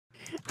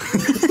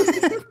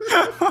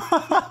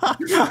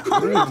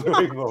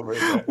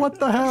What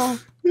the hell?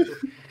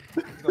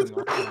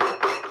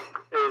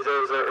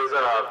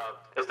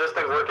 Is this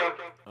thing working?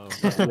 Oh,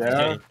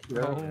 Yeah.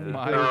 oh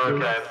my.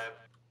 Okay.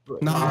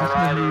 No,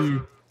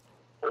 Alrighty.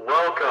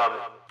 Welcome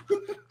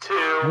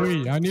to.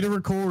 wait, I need to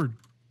record.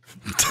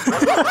 What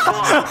the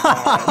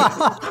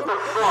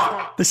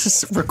fuck? This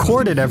is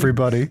recorded,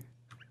 everybody.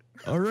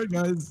 Alright,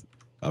 guys.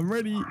 I'm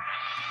ready.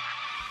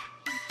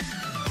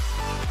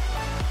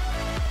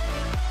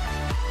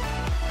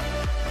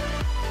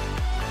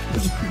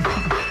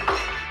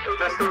 Is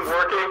this thing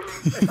working?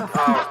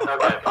 Oh,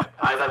 okay.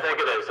 I think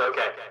it is.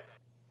 Okay.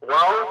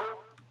 Well,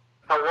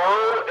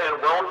 hello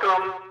and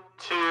welcome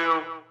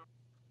to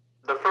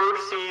the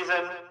first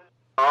season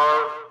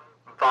of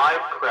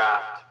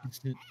Vibecraft.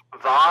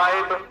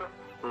 Vibemon.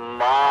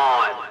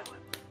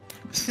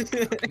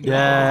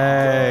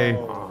 Yay.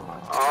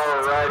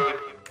 Alrighty.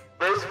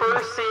 This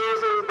first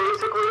season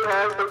basically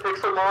has the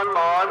Pixelmon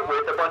mod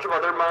with a bunch of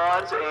other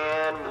mods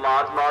and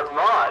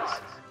mods.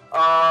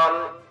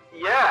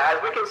 Yeah,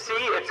 as we can see,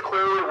 it's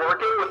clearly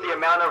working with the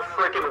amount of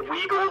frickin'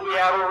 Weagle we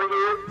have over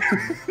here.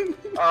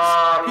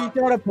 He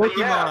got a Pokemon.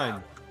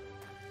 Yeah.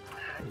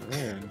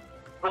 Man.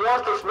 Who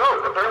wants to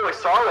smoke? Apparently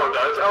Sorrow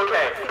does.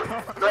 Okay.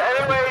 But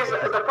anyways,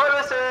 the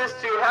premise is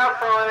to have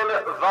fun,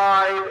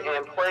 vibe,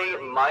 and play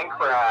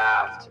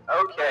Minecraft.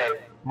 Okay.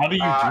 How do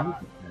you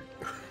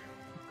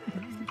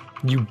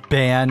do You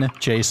ban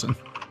Jason.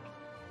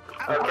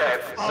 Okay.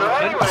 So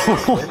anyways.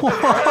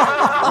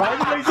 Why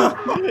did I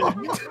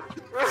do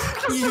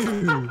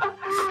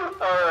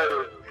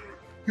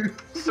Alrighty.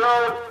 So,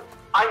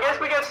 I guess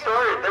we get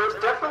started. There's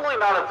definitely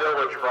not a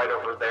village right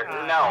over there.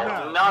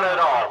 No, not at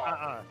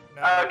all.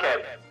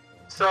 Okay.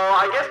 So,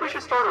 I guess we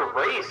should start a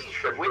race,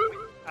 should we?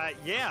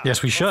 Yeah.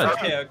 Yes, we should.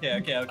 Okay.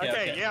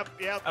 Yep.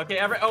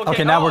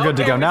 Okay, now we're good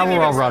to go. Now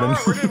we're all running.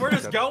 We're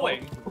just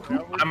going.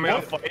 I'm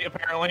gonna fight,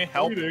 apparently.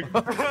 Help.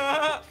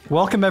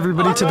 Welcome,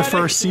 everybody, to the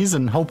first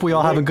season. Hope we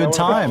all have a good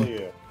time.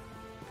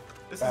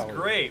 This is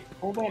great.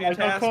 Hold on, I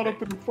got caught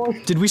up in the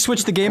fight. Did we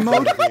switch the game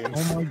mode?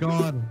 Oh my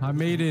god, I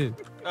made it.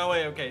 Oh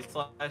wait, okay.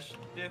 Slash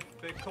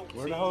difficulty.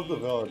 Where the hell is the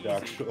village,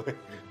 actually?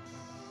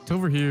 It's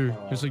over here.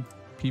 There's like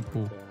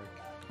people.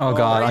 Oh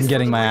god, I'm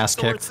getting my ass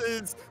kicked.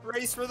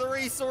 Race for the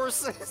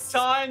resources.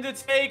 Time to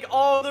take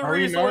all the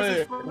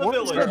resources from the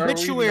village.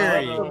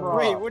 Obituary.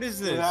 Wait, what is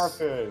this? What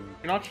happened?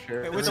 You're not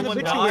sure. What's an Someone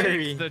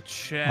obituary? The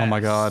chest. Oh my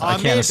god, I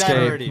made can't that escape.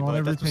 already, Not but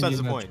that's everything besides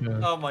in the that point.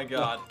 chest. Oh my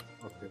god.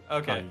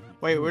 Okay.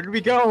 Wait, where did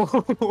we go?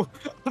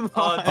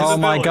 Oh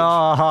my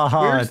god.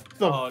 Where's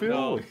the Oh, no.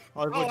 village?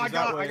 Oh, I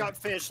got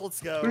fish.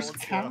 Let's go. There's Let's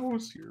go.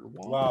 cows here.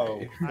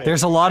 Wow.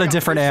 There's a lot of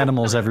different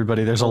animals,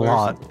 everybody. There's a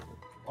lot.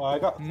 Oh, I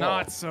got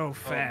Not so Oh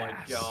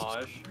fast. my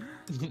gosh.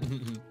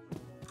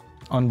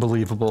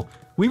 Unbelievable.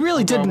 We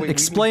really didn't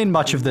explain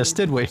much of this,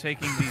 did we?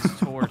 Taking these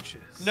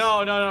torches. No.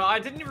 I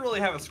didn't even really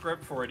have a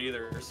script for it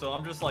either, so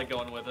I'm just like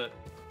going with it.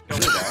 Go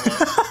with it.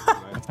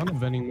 I found a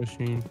vending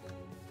machine.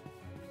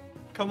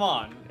 Come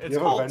on. It's You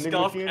have a called vending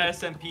Stuff machine?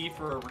 SMP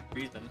for a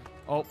reason.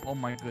 Oh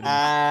my goodness.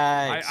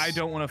 Nice. I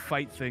don't want to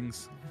fight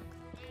things.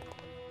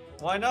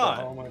 Why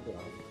not? Oh my god.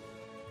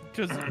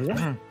 Just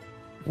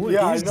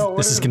Yeah, I know.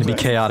 This is gonna be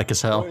chaotic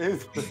as hell. What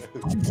is this?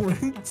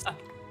 what?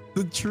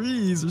 The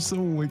trees are so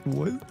like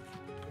what?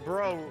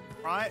 Bro,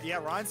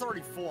 Ryan's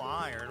already full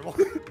iron.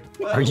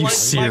 Are you My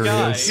serious?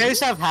 guy. Can I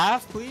just have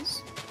half,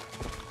 please?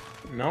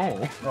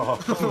 No.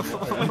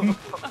 Oh,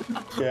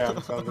 yeah,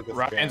 sounds like a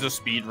Ryan's a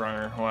scam.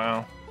 speedrunner.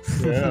 Wow.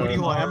 Yeah. What do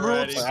you want,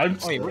 emeralds? I'm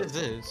Wait, what is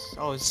this?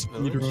 Oh, it's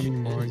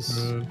Speedrunning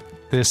Minecraft.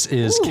 This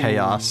is Ooh.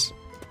 chaos.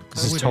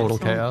 This is Wait, total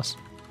it's not- chaos.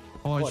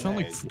 Oh, I What found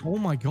like egg? oh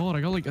my god,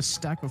 I got like a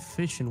stack of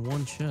fish in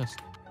one chest.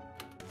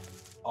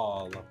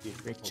 Oh, lucky.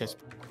 Big chest.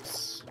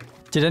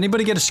 Did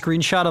anybody get a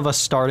screenshot of us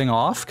starting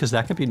off? Because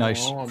that could be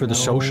nice Oh, for the no.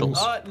 socials.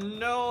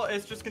 No,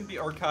 it's just gonna be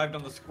archived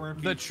on the Squirm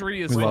The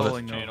tree is We love it.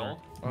 falling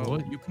channel. over.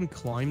 What? You can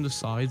climb the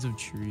sides of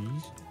trees?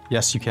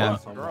 Yes, you can.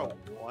 Bro,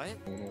 what?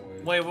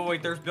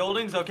 Wait, there's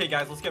buildings? Okay,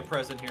 guys, let's get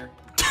present here.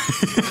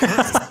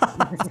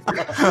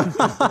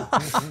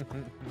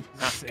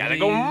 Gotta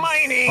go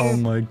mining! Oh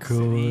my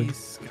god.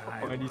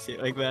 Why do you say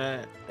it like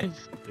that?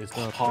 It's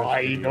not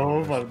I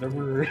know, but I've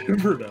never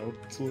heard of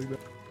something like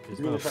that. It's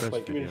Give me the not chest fresh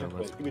plate, give me the video,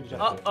 chest plate, give me the chest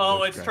plate.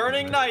 Uh-oh, it's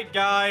turning night,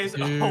 guys.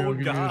 Dude, Oh, we're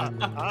God.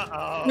 good.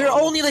 Uh-oh. You're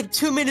only like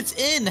 2 minutes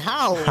in.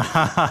 How?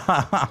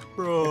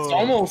 Bro. It's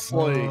almost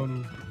like...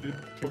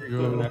 We're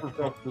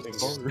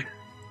good.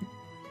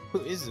 Who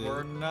is it?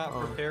 We're not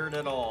prepared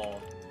at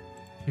all.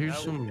 Here's No,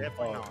 some.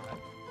 definitely not.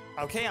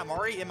 Okay, I'm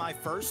already in my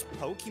first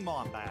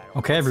Pokemon battle.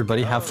 Okay,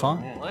 everybody, have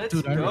fun. Let's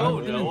Dude, go,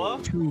 I did Noah.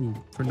 2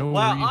 for no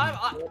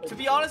Wow, reason. to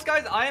be honest,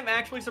 guys, I am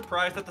actually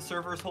surprised that the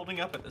server is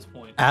holding up at this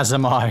point. As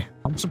am I.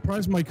 I'm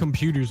surprised my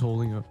computer's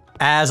holding up.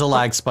 As a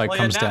lag spike Well,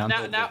 yeah, comes down.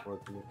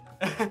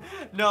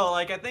 No,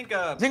 like, I think we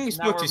now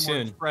spoke we're too more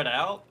soon. spread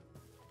out.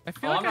 I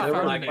feel Oh, like I'm I not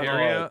found lagging an at all.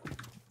 area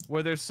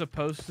where there's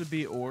supposed to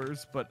be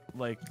ores, but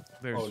like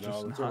there's Oh just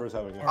no, the not. server's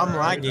having a I'm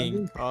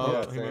lagging. Yeah,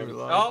 Oh, same. he maybe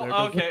lied.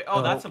 Oh, okay.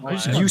 Oh, that's a I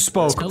just bad. You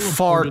spoke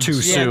far too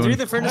Teleported. Yeah, soon. through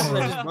the furnace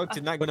I just broke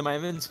did not go to my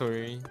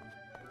inventory.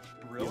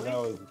 Really? That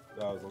was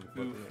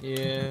unfortunate.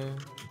 Yeah.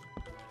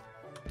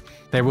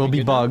 There will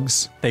be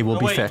bugs. They will No,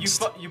 be wait,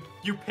 fixed.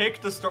 you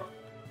picked the start.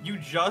 You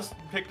just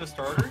picked a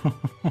starter?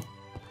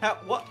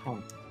 What?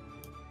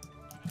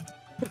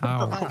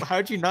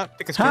 How'd you not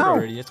pick a starter How?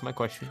 already? That's my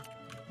question.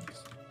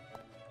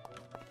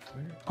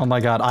 Oh my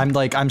god,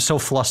 I'm so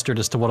flustered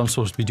as to what I'm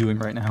supposed to be doing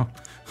right now.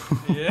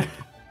 Yeah.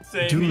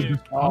 Same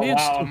here. Oh Man,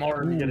 wow, so I'm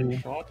already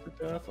getting cool. shot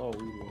to death. Oh,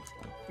 we will.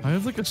 I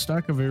have like a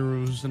stack of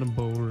arrows and a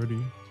bow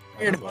already.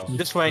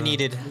 Just what I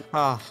needed.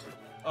 Ah.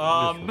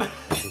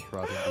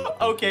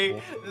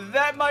 Okay,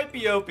 that might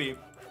be OP.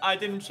 I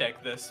didn't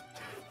check this.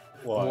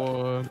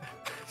 What?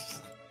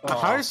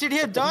 How does he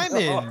have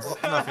diamonds?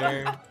 That's not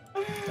fair.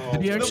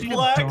 Did he The actually have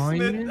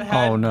blacksmith diamonds?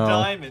 had Oh, no.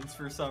 diamonds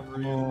for some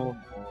reason. Oh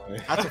boy.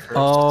 That's a first.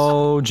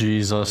 Oh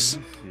Jesus.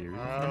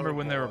 Remember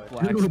when they were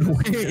black? Dude,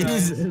 where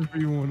is is-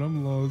 everyone?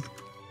 I'm lost.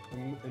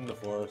 In the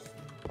forest.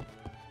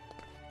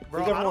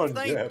 Bro, Where's I everyone don't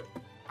think dead?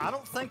 I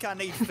don't think I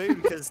need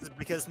food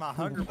because my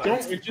hunger Don't,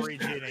 bugs it is just-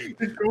 regenerating.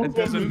 It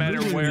doesn't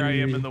matter where I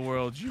am in the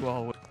world. You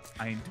always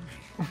find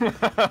me.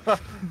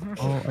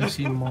 Oh, I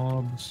see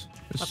mobs.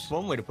 That's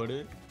one way to put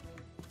it.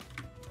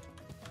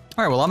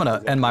 All right, well, I'm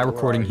gonna end my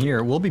recording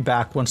here. We'll be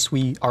back once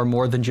we are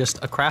more than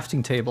just a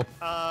crafting table.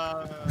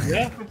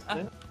 Yeah.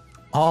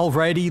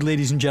 Alrighty,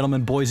 ladies and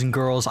gentlemen, boys and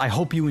girls, I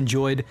hope you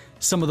enjoyed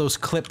some of those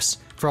clips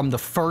from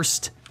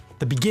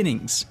the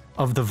beginnings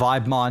of the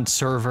Vibemon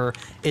server.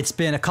 It's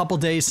been a couple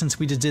days since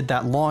we just did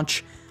that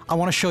launch. I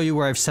want to show you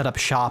where I've set up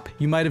shop.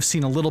 You might have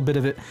seen a little bit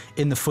of it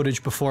in the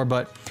footage before,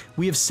 but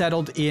we have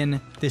settled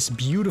in this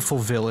beautiful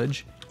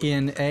village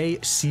in a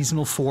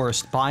seasonal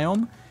forest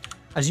biome.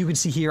 As you can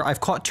see here, I've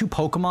caught 2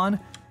 Pokemon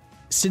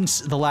since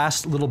the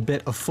last little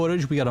bit of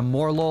footage. We got a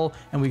Morlul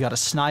and we got a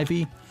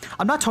Snivy.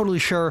 I'm not totally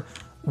sure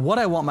what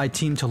I want my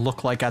team to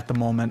look like at the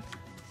moment.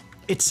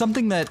 It's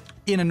something that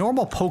in a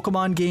normal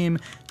Pokemon game,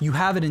 you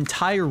have an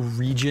entire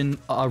region,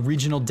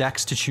 regional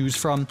dex to choose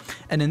from.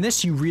 And in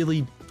this, you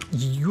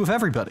have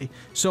everybody.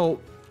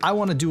 So I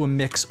want to do a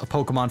mix of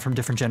Pokemon from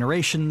different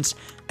generations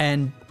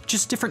and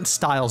just different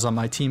styles on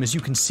my team. As you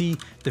can see,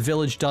 the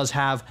village does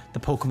have the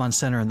Pokemon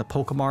Center and the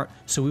Pokemart,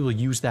 so we will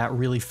use that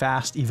really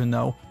fast, even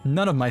though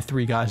none of my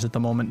 3 guys at the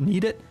moment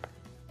need it.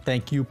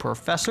 Thank you,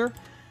 Professor.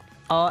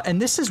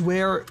 And this is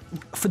where,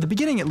 for the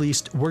beginning at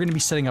least, we're going to be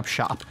setting up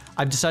shop.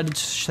 I've decided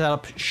to set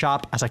up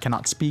shop, as I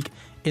cannot speak,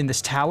 in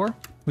this tower.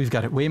 We've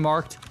got it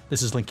waymarked.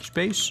 This is Linky's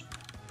base.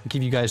 I'll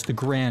give you guys the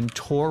grand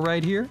tour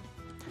right here.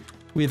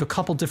 We have a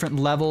couple different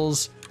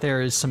levels.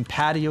 There is some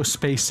patio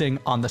spacing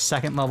on the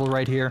 2nd level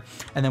right here.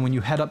 And then when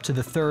you head up to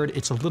the 3rd,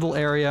 it's a little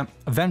area.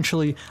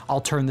 Eventually,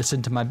 I'll turn this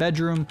into my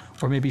bedroom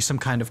or maybe some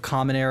kind of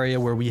common area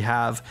where we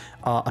have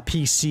a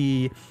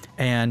PC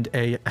and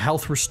a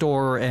health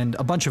restorer and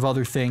a bunch of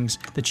other things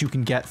that you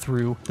can get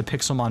through the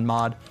Pixelmon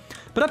mod.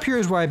 But up here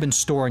is where I've been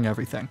storing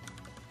everything.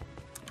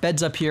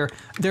 Beds up here.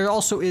 There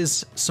also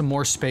is some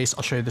more space.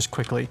 I'll show you this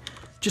quickly.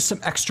 Just some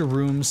extra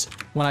rooms.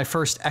 When I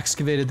first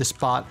excavated this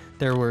spot,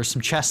 there were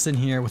some chests in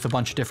here with a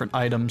bunch of different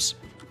items.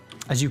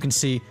 As you can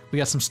see, we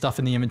got some stuff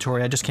in the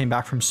inventory. I just came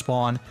back from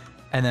spawn,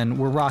 and then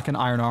we're rocking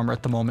iron armor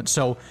at the moment.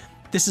 So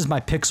this is my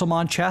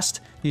Pixelmon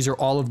chest. These are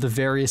all of the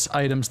various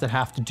items that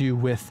have to do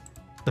with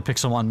the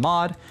Pixelmon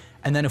mod.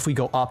 And then if we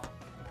go up,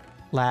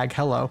 lag,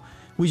 hello,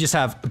 we just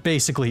have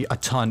basically a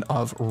ton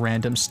of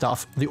random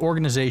stuff. The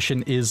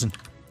organization is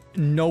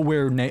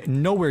nowhere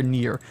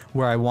near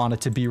where I want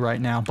it to be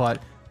right now,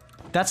 but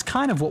that's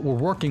kind of what we're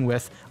working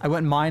with. I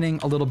went mining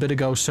a little bit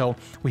ago, so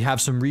we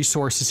have some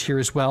resources here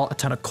as well. A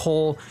ton of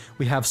coal.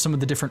 We have some of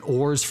the different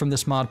ores from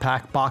this mod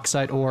pack.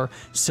 Bauxite ore,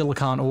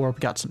 silicon ore. We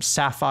got some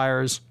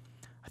sapphires.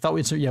 I thought we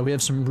had some, yeah, we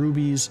have some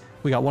rubies.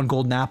 We got 1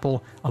 golden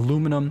apple,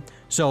 aluminum.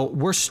 So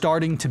we're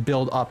starting to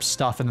build up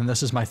stuff, and then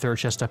this is my 3rd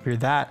chest up here.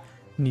 That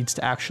needs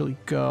to actually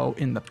go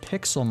in the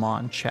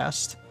Pixelmon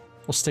chest.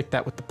 We'll stick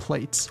that with the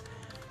plates.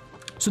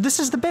 So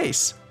this is the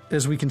base.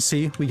 As we can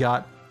see, we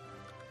got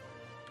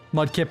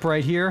Mudkip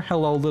right here.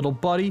 Hello, little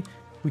buddy.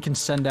 We can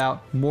send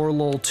out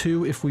Morlul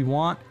too if we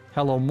want.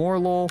 Hello,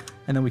 Morlul.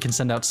 And then we can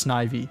send out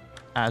Snivy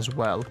as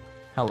well.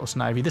 Hello,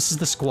 Snivy. This is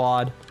the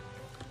squad.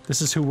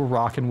 This is who we're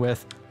rocking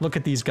with. Look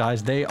at these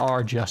guys. They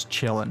are just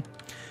chilling.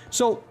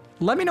 So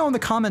let me know in the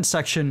comments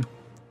section,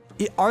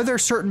 are there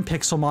certain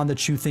Pixelmon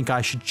that you think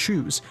I should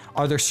choose?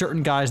 Are there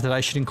certain guys that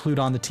I should include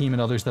on the team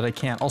and others that I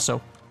can't?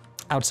 Also,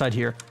 outside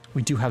here,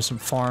 we do have some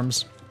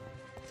farms.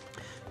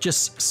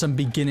 Just some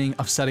beginning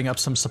of setting up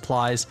some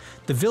supplies.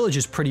 The village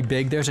is pretty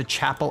big. There's a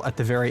chapel at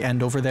the very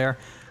end over there.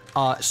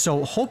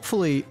 So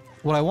hopefully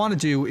what I want to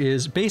do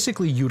is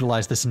basically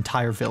utilize this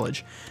entire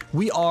village.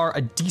 We are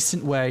a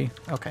decent way,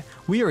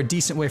 we are a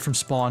decent way from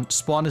spawn.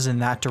 Spawn is in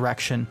that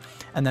direction.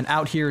 And then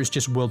out here is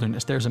just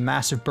wilderness. There's a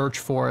massive birch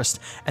forest.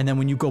 And then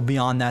when you go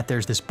beyond that,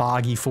 there's this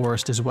boggy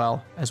forest as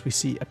well, as we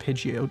see a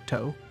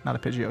Pidgeotto, not a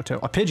Pidgeotto,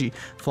 a Pidgey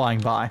flying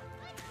by.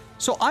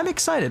 So I'm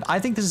excited. I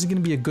think this is going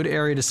to be a good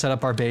area to set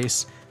up our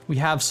base. We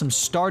have some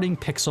starting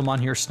Pixelmon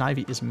here.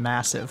 Snivy is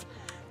massive.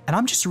 And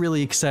I'm just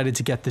really excited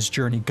to get this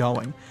journey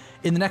going.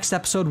 In the next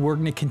episode, we're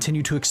going to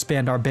continue to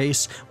expand our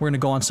base. We're going to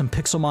go on some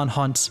Pixelmon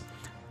hunts.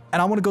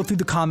 And I want to go through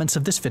the comments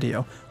of this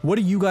video. What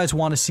do you guys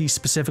want to see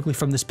specifically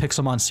from this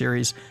Pixelmon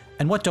series?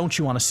 And what don't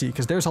you want to see?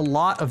 Because there's a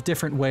lot of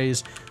different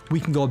ways we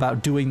can go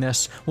about doing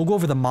this. We'll go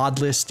over the mod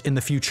list in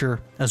the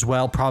future as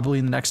well, probably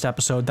in the next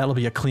episode. That'll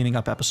be a cleaning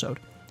up episode.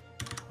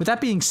 With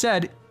that being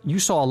said, you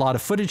saw a lot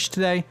of footage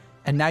today,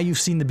 and now you've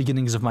seen the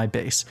beginnings of my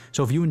base.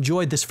 So if you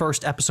enjoyed this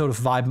first episode of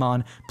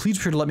Vibemon, please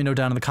be sure to let me know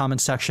down in the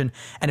comments section.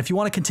 And if you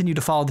want to continue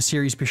to follow the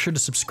series, be sure to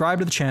subscribe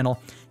to the channel,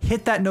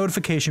 hit that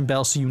notification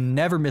bell so you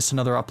never miss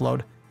another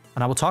upload.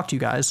 And I will talk to you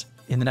guys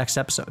in the next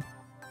episode.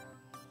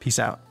 Peace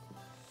out.